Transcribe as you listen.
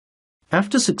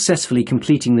After successfully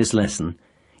completing this lesson,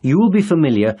 you will be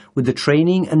familiar with the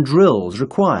training and drills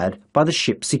required by the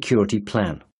ship security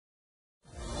plan.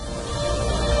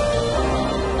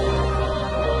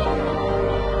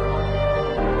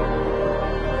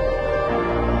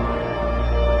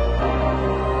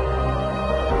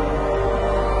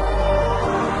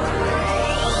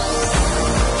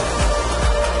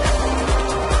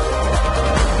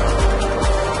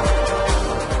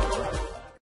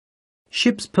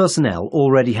 Ship's personnel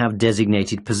already have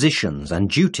designated positions and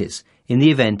duties in the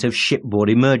event of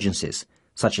shipboard emergencies,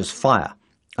 such as fire,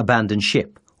 abandoned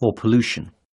ship, or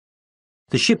pollution.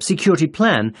 The ship security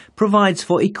plan provides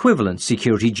for equivalent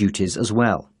security duties as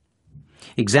well.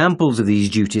 Examples of these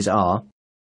duties are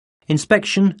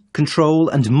inspection, control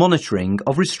and monitoring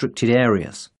of restricted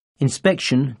areas,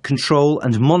 inspection, control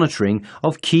and monitoring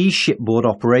of key shipboard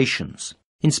operations,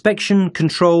 inspection,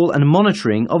 control and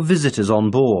monitoring of visitors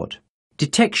on board,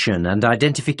 detection and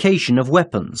identification of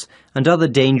weapons and other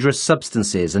dangerous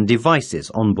substances and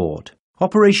devices on board,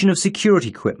 operation of security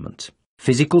equipment,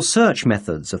 physical search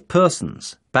methods of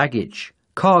persons, baggage,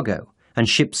 cargo and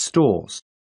ship's stores.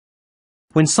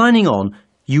 When signing on,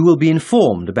 you will be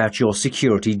informed about your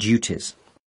security duties.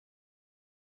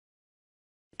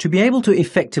 To be able to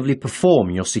effectively perform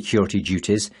your security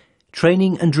duties,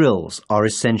 training and drills are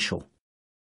essential.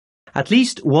 At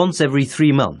least once every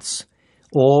 3 months,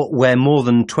 or where more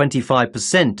than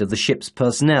 25% of the ship's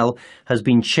personnel has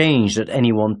been changed at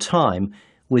any one time,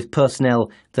 with personnel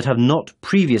that have not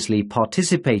previously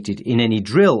participated in any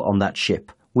drill on that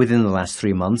ship within the last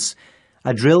 3 months,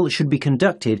 a drill should be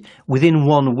conducted within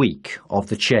 1 week of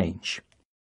the change.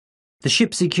 The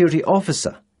ship security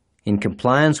officer, in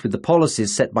compliance with the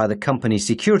policies set by the company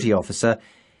security officer,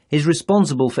 is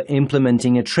responsible for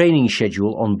implementing a training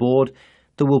schedule on board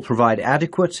that will provide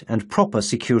adequate and proper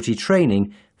security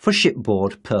training for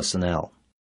shipboard personnel.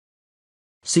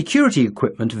 Security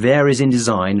equipment varies in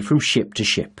design from ship to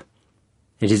ship.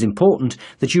 It is important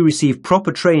that you receive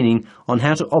proper training on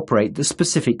how to operate the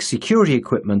specific security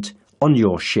equipment on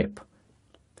your ship.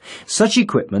 Such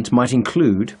equipment might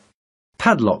include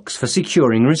padlocks for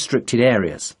securing restricted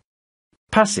areas,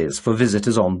 passes for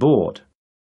visitors on board,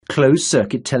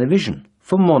 closed-circuit television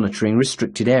for monitoring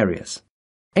restricted areas,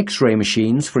 X-ray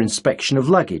machines for inspection of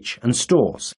luggage and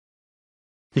stores.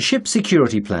 The ship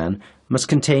security plan must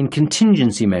contain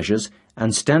contingency measures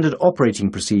and standard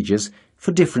operating procedures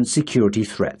for different security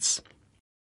threats.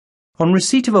 On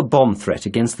receipt of a bomb threat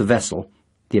against the vessel,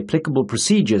 the applicable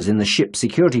procedures in the ship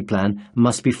security plan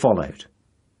must be followed.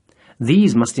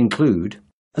 These must include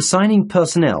assigning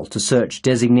personnel to search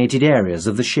designated areas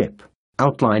of the ship,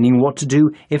 outlining what to do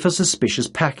if a suspicious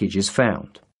package is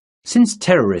found. Since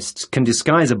terrorists can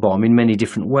disguise a bomb in many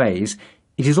different ways,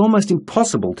 it is almost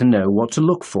impossible to know what to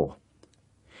look for.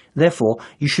 Therefore,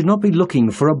 you should not be looking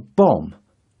for a bomb,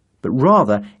 but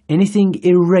rather anything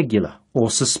irregular or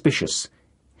suspicious,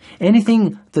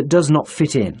 anything that does not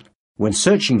fit in. When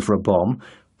searching for a bomb,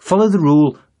 follow the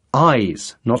rule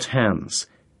eyes, not hands,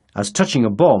 as touching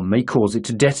a bomb may cause it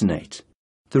to detonate.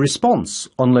 The response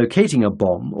on locating a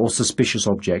bomb or suspicious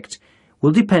object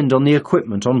will depend on the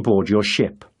equipment on board your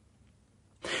ship.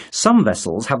 Some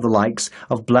vessels have the likes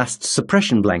of blast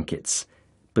suppression blankets,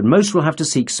 but most will have to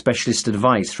seek specialist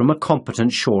advice from a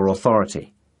competent shore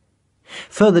authority.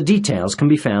 Further details can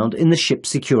be found in the ship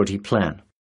security plan.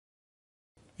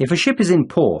 If a ship is in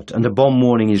port and a bomb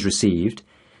warning is received,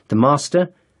 the master,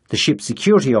 the ship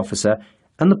security officer,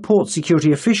 and the port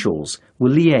security officials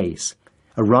will liaise,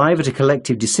 arrive at a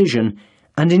collective decision,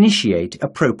 and initiate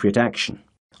appropriate action.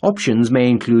 Options may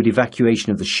include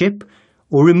evacuation of the ship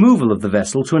or removal of the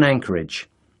vessel to an anchorage.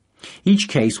 Each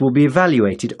case will be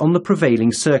evaluated on the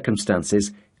prevailing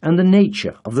circumstances and the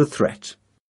nature of the threat.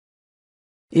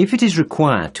 If it is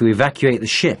required to evacuate the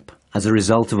ship as a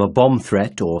result of a bomb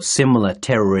threat or similar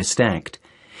terrorist act,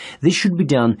 this should be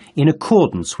done in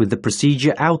accordance with the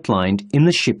procedure outlined in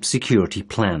the ship security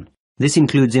plan. This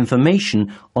includes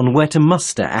information on where to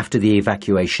muster after the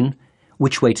evacuation,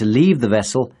 which way to leave the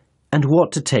vessel, and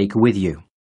what to take with you.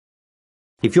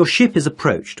 If your ship is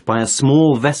approached by a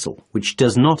small vessel which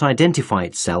does not identify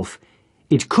itself,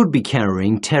 it could be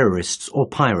carrying terrorists or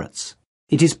pirates.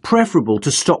 It is preferable to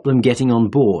stop them getting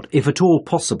on board if at all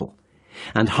possible,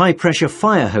 and high-pressure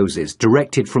fire hoses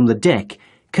directed from the deck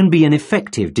can be an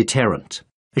effective deterrent.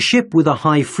 A ship with a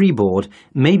high freeboard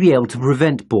may be able to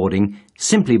prevent boarding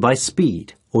simply by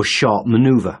speed or sharp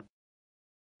manoeuvre.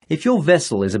 If your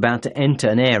vessel is about to enter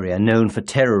an area known for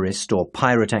terrorist or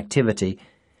pirate activity,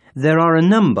 there are a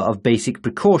number of basic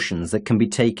precautions that can be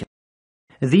taken.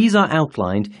 These are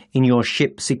outlined in your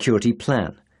ship security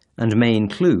plan and may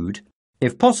include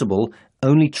If possible,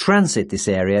 only transit this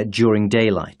area during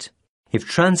daylight. If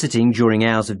transiting during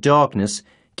hours of darkness,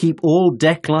 keep all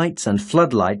deck lights and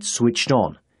floodlights switched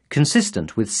on,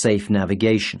 consistent with safe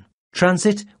navigation.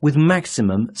 Transit with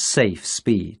maximum safe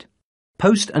speed.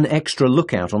 Post an extra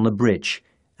lookout on the bridge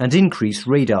and increase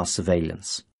radar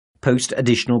surveillance. Post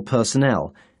additional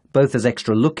personnel, both as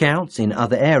extra lookouts in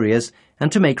other areas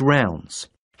and to make rounds.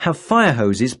 Have fire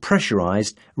hoses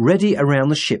pressurized ready around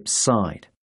the ship's side.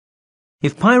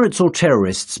 If pirates or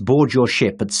terrorists board your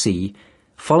ship at sea,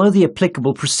 follow the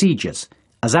applicable procedures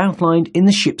as outlined in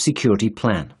the ship security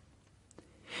plan.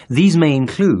 These may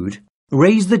include: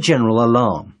 raise the general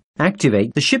alarm,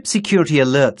 activate the ship security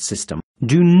alert system,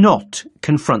 do not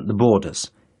confront the boarders,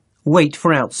 wait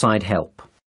for outside help.